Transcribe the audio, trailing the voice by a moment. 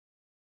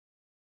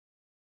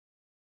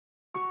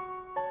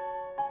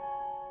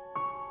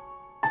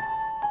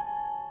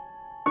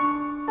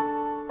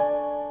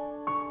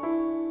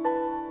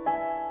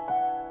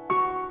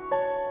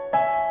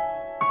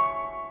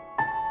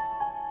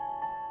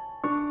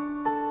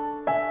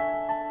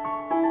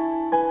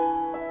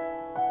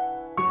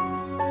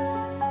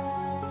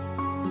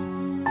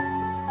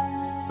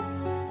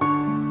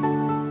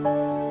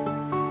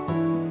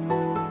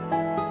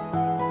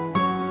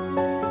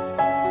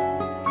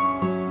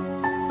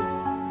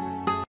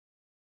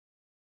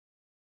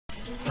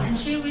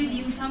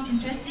some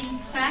interesting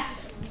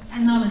facts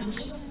and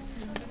knowledge.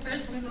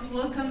 First, we will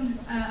welcome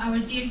our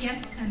dear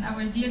guests and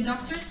our dear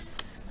doctors.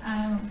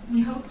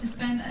 We hope to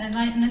spend a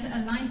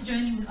nice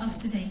journey with us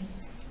today.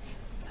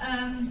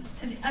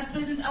 Our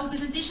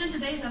presentation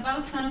today is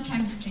about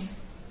Sono-Chemistry.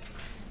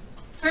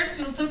 First,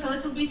 we'll talk a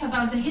little bit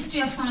about the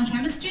history of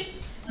Sono-Chemistry,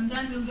 and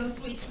then we'll go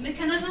through its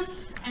mechanism,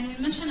 and we'll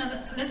mention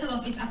a little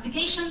of its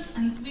applications,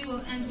 and we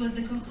will end with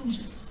the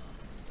conclusions.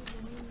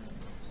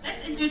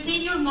 Let's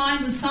entertain your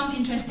mind with some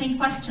interesting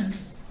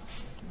questions.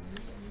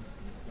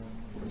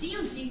 Do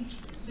you think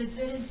that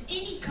there is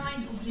any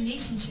kind of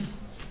relationship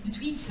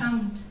between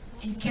sound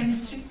and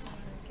chemistry?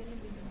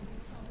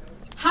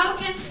 How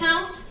can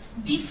sound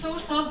be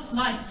source of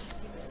light?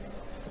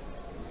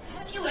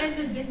 Have you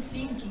ever been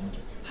thinking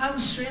how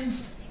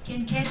shrimps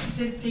can catch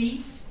their prey?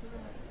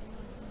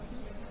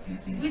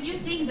 Would you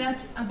think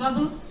that a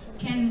bubble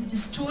can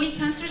destroy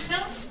cancer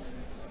cells,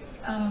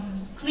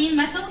 clean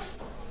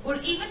metals, or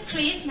even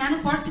create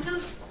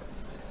nanoparticles?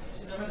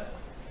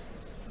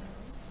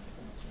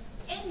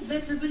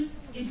 Invisible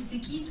is the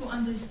key to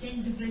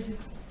understand the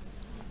visible.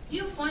 Do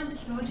you find it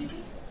logical?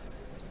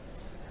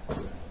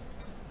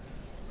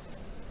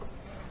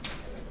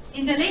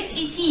 In the late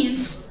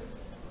 18th,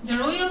 the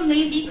Royal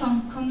Navy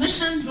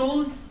commissioned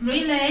Rohanda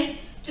Hamed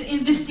to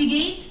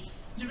investigate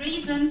the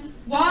reason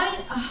why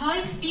a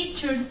high-speed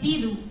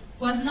torpedo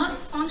was not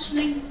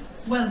functioning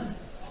well.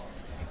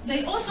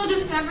 They also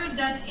discovered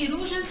that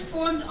erosions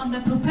formed on the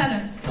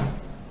propeller.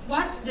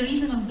 What's the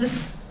reason of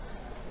this?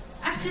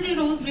 Actually,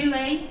 Rohanda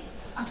Hamed,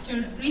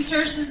 after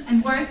researches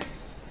and work,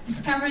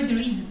 discovered the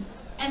reason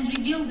and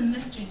revealed the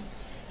mystery.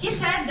 He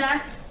said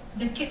that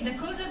the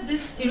cause of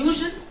this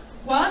erosion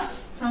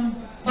was from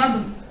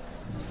bubble.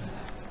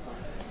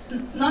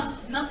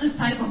 Not this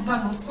type of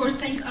bubble. Of course,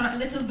 things are a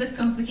little bit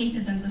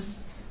complicated than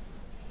this.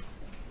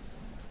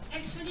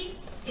 Actually,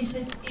 it's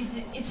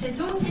a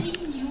totally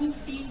new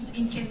field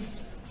in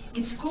chemistry.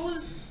 It's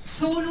called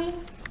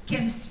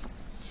Sono-Chemistry.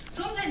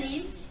 From the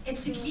name,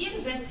 it's clear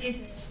that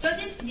it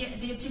studies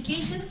the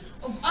application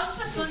of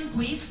ultrasonic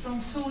waves from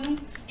sono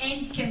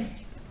and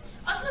chemistry.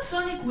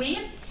 Ultrasonic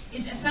wave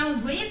is a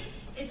sound wave.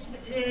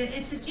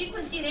 Its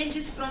frequency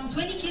ranges from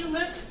 20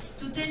 kilohertz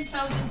to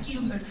 10,000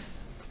 kilohertz.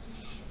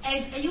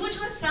 As a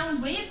usual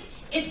sound wave,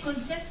 it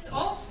consists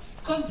of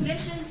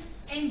compressions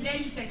and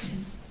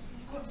rarefactions.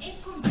 In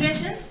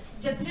compressions,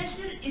 the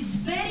pressure is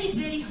very,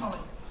 very high,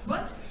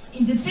 but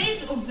in the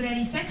phase of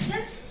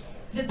rarefaction,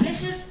 the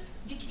pressure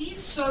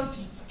decreases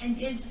sharply and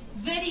is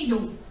very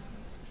low.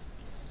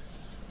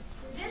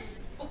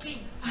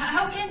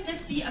 How can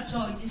this be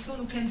applied in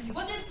Sono-Chemistry?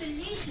 What is the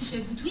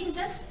relationship between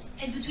this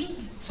and between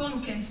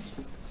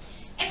Sono-Chemistry?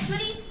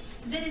 Actually,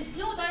 there is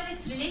no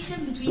direct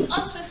relation between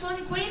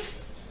ultrasonic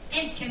waves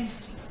and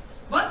chemistry.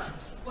 But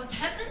what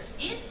happens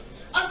is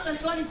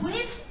ultrasonic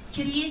waves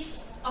create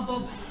a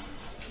bubble.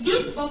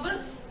 These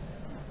bubbles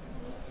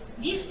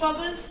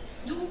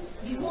do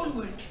the whole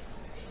work.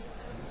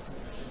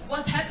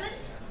 What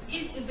happens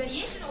is the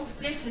variation of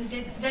pressure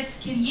that's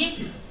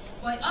created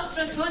by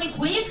ultrasonic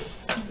waves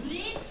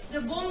breaks the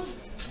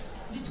bonds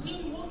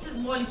between water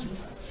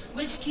molecules,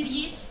 which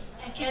creates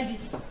a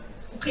cavity.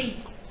 Okay.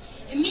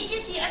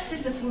 Immediately after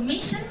the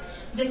formation,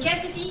 the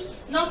cavity,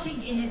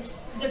 nothing in it.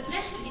 The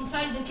pressure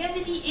inside the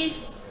cavity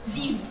is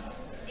zero.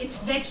 It's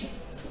vacuum.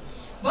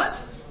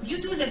 But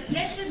due to the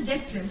pressure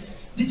difference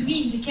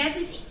between the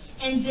cavity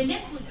and the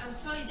liquid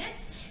outside it,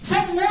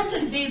 some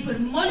water vapor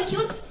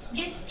molecules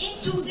get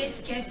into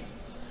this cavity,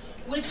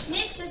 which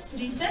makes it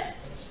resist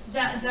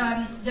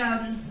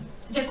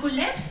the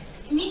collapse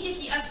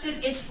immediately after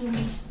its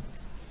formation.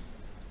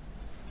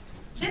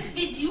 This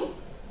video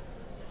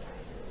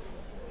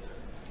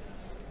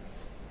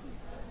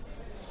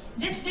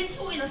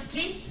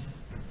illustrates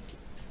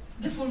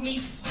the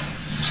formation.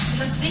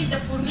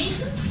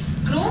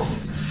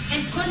 Growth,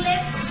 and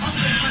collapse of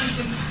ultrasonic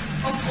waves,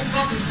 of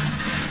bubbles.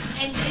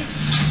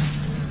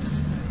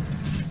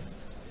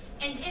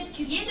 And it's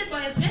created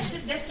by a pressure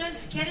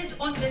difference carried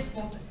on this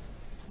bottle.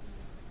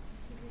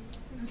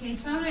 Okay,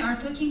 so we are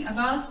talking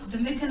about the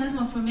mechanism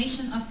of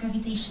formation of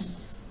cavitation.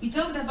 We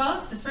talked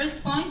about the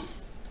first point,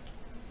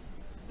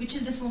 which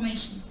is the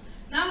formation.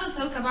 Now we'll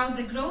talk about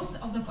the growth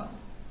of the bubble.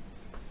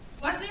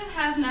 What we'll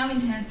have now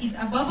in hand is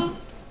a bubble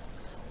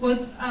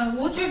with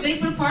water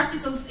vapor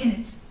particles in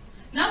it.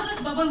 Now this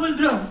bubble will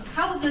grow.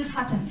 How would this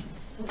happen?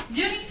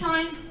 During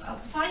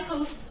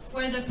cycles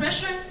where the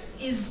pressure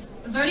is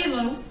very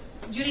low,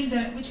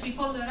 which we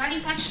call the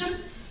rarefaction,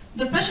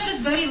 the pressure is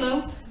very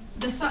low,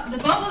 the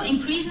bubble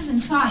increases in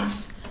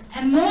size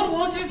and more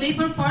water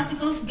vapor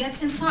particles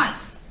gets inside.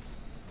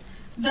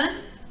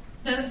 Then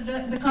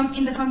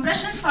in the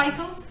compression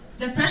cycle,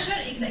 the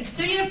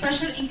exterior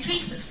pressure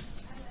increases.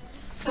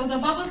 So the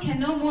bubble can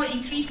no more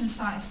increase in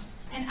size.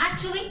 And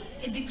actually,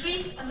 it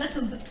decreased a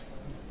little bit.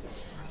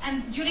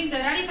 And during the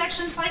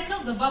rarefaction cycle,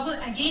 the bubble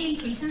again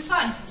increases in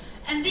size.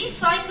 And these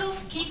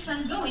cycles keeps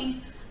on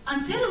going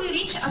until we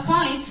reach a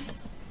point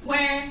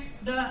where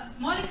the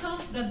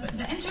molecules,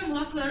 the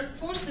intermolecular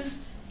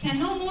forces can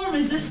no more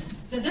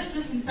resist the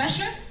difference in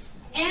pressure,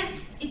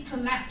 and it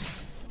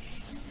collapses.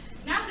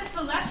 Now the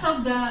collapse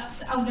of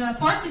the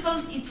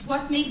particles, it's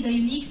what makes the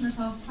uniqueness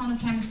of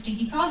sono-chemistry,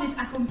 because it's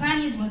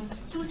accompanied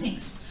with two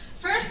things.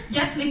 First,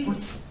 jet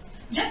liquids.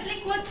 Jet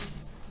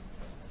liquids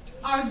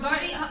are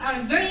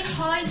very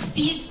high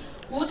speed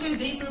water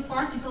vapor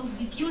particles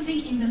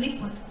diffusing in the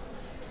liquid.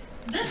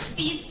 This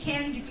speed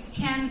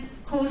can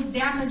cause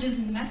damages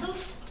in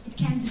metals. It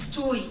can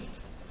destroy.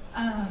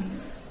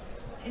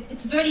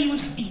 It's very huge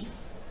speed.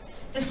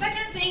 The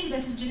second thing that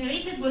is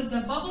generated with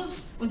the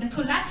bubbles, with the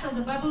collapse of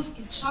the bubbles,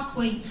 is shock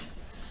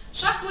waves.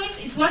 Shock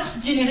waves is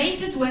what's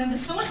generated when the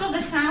source of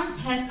the sound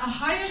has a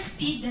higher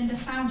speed than the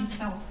sound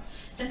itself.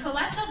 The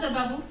collapse of the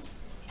bubble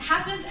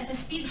happens at a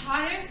speed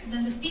higher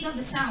than the speed of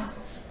the sound.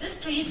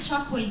 This creates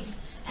shock waves,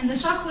 and the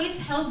shock waves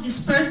help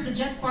disperse the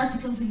jet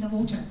particles in the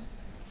water.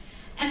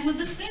 And with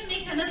the same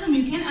mechanism,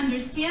 you can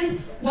understand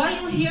why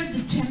you hear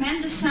this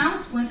tremendous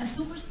sound when a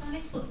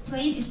supersonic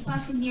plane is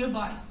passing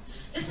nearby.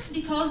 This is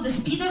because the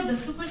speed of the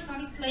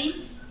supersonic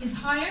plane is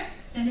higher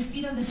than the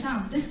speed of the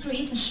sound. This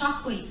creates a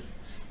shock wave.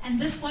 And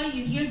that's why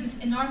you hear this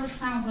enormous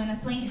sound when a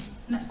plane is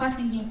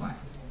passing nearby.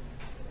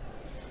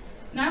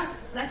 Now,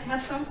 let's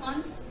have some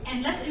fun,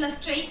 and let's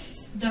illustrate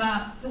the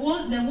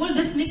whole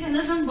this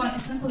mechanism by a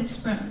simple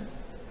experiment.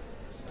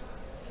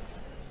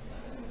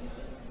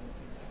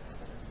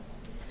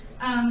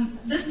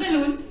 This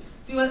balloon,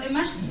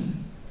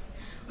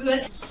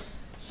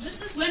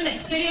 this is when the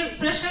exterior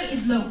pressure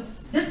is low.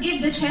 This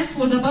gives the chance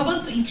for the bubble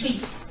to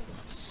increase.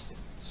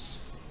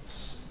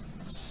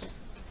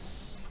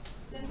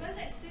 Then when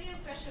the exterior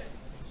pressure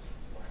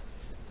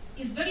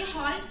is very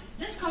high,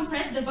 this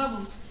compresses the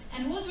bubbles,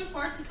 and water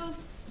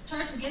particles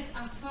start to get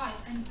outside,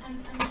 and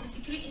it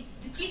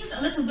decreases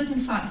a little bit in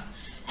size.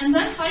 And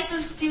then cycle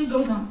still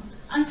goes on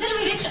until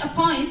we reach a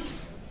point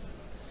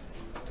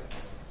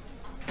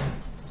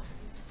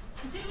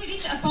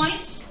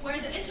where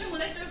the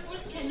intermolecular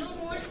force can no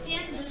more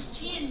stand this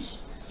change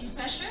in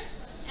pressure,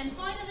 and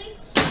finally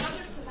the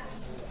bubble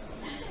collapses.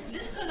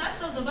 This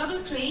collapse of the bubble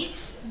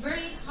creates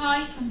very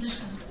high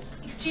conditions,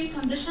 extreme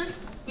conditions,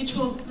 which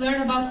we'll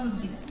learn about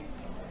with you.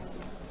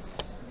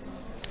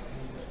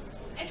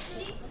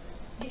 Actually,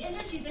 the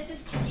energy that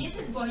is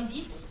created by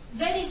this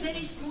very,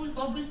 very small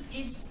bubble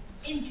is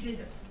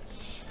incredible.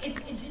 It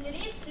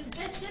generates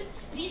temperature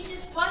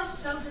reaches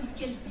 5,000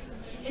 Kelvin.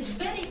 It's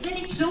very,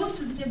 very close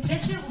to the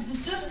temperature of the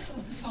surface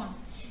of the sun.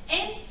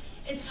 And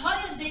it's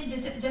higher than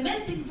the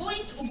melting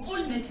point of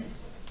all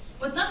metals.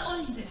 But not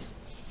only this,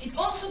 it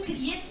also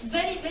creates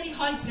very, very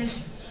high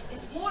pressure.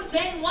 It's more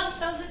than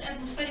 1,000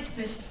 atmospheric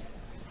pressure.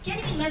 Can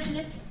you imagine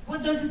it?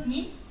 What does it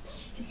mean?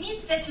 It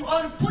means that you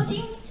are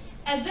putting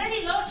a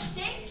very large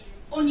tank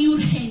on your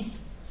head,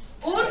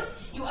 or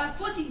you are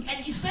putting an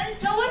Eiffel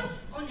Tower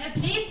on a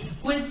plate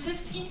with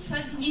 15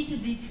 centimeter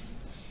radius.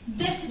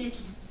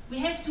 Definitely, we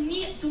have to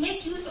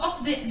make use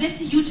of this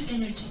huge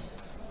energy.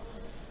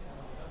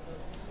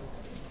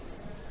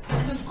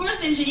 And of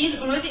course, engineers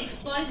already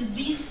exploited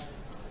these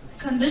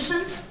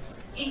conditions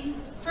in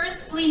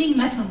first cleaning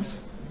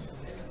metals.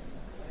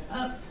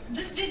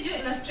 This video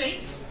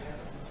illustrates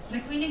the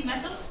cleaning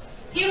metals.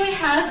 Here we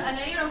have a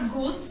layer of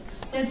gold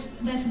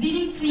that's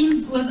being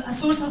cleaned with a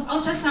source of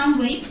ultrasound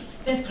waves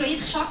that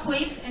creates shock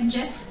waves and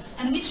jets,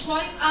 and which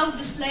wipe out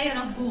this layer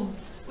of gold,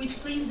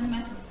 which cleans the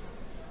metal.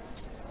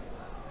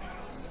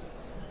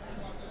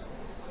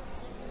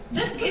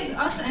 This gives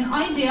us an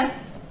idea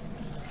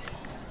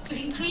to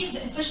increase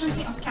the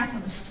efficiency of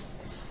catalyst,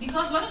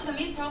 because one of the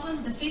main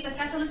problems that face the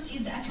catalyst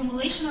is the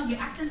accumulation of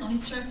reactants on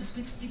its surface,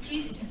 which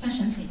decreases its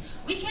efficiency.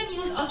 We can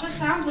use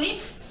ultrasound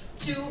waves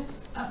to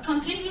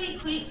continually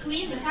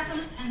clean the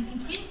catalyst and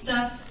increase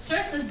the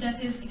surface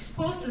that is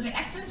exposed to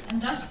reactants,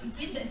 and thus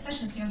increase the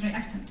efficiency of the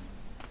reactant.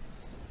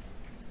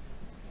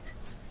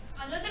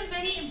 Another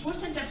very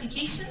important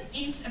application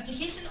is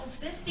application of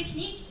this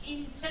technique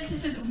in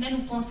synthesis of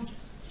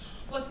nanoparticles.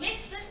 What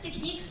makes this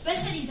technique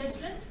especially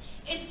different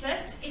is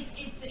that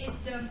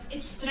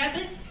it's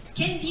rapid,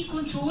 can be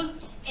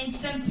controlled, and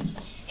simple.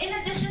 In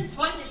addition,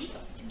 finally,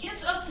 it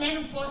gives us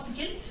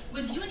nanoparticle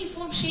with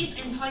uniform shape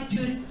and high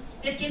purity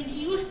that can be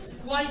used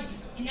widely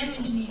in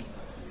nanoengineering.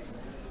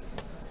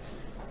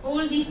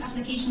 All these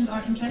applications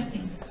are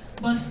interesting,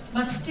 but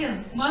still,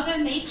 Mother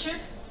Nature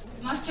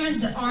masters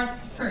the art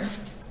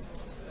first.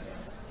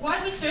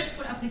 While we searched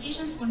for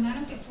applications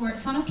for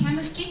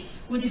sono-chemistry,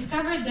 we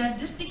discovered that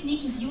this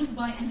technique is used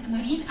by a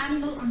marine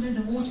animal under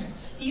the water.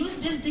 He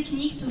used this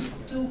technique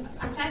to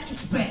attack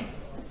its prey.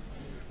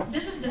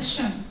 This is the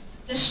shrimp.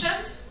 The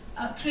shrimp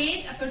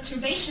creates a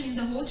perturbation in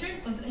the water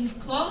with his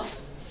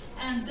claws,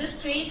 and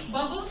this creates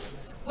bubbles.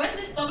 When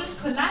these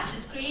bubbles collapse,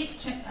 it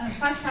creates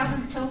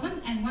 5,000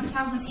 Kelvin and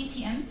 1,000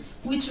 ATM,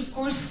 which of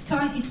course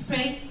stun its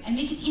prey and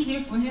make it easier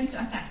for him to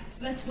attack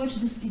it. Let's watch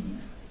this video.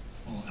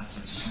 Or at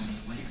a sonic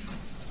wavelength.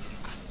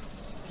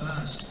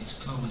 First, its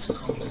claw is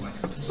cocked like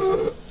a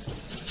pistol.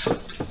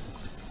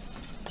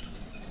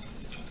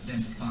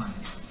 Then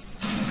fired.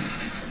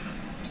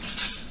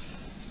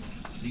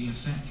 The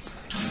effect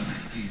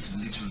is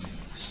literally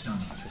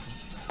stunning.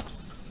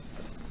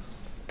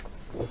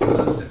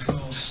 As the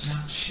claw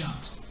snaps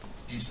shut,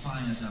 It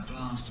fires a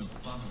blast of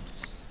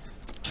bubbles.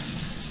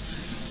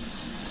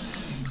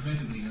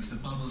 Incredibly, as the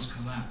bubbles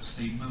collapse,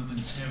 they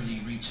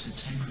momentarily reach the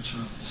temperature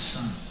of the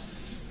sun.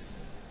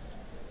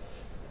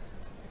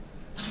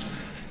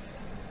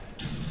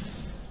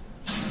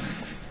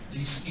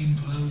 This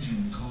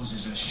implosion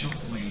causes a shock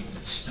wave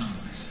that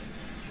stuns.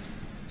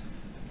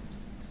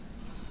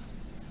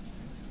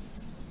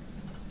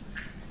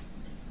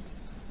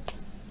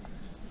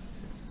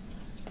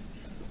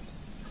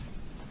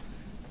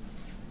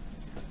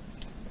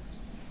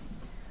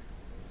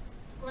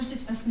 Of course,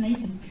 it's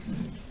fascinating.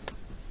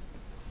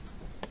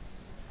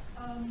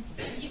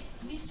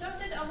 We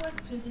started our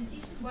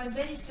presentation by a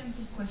very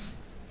simple question.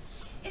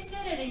 Is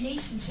there a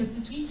relationship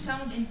between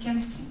sound and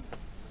chemistry?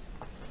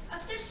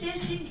 After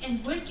searching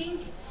and working,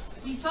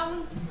 we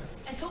found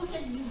a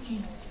total new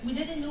field. We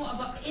didn't know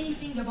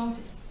anything about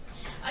it.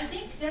 I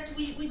think that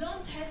we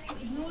don't have to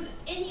ignore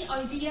any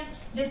idea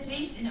that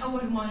raised in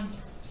our mind.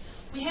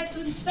 We have to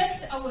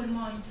respect our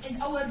mind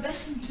and our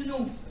passion to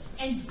know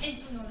and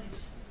to knowledge.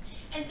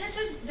 And this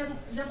is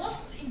the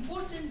most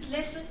important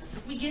lesson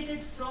we get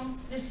it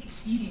from this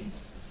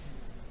experience.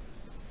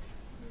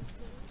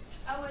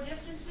 Our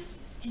references,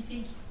 and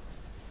thank you.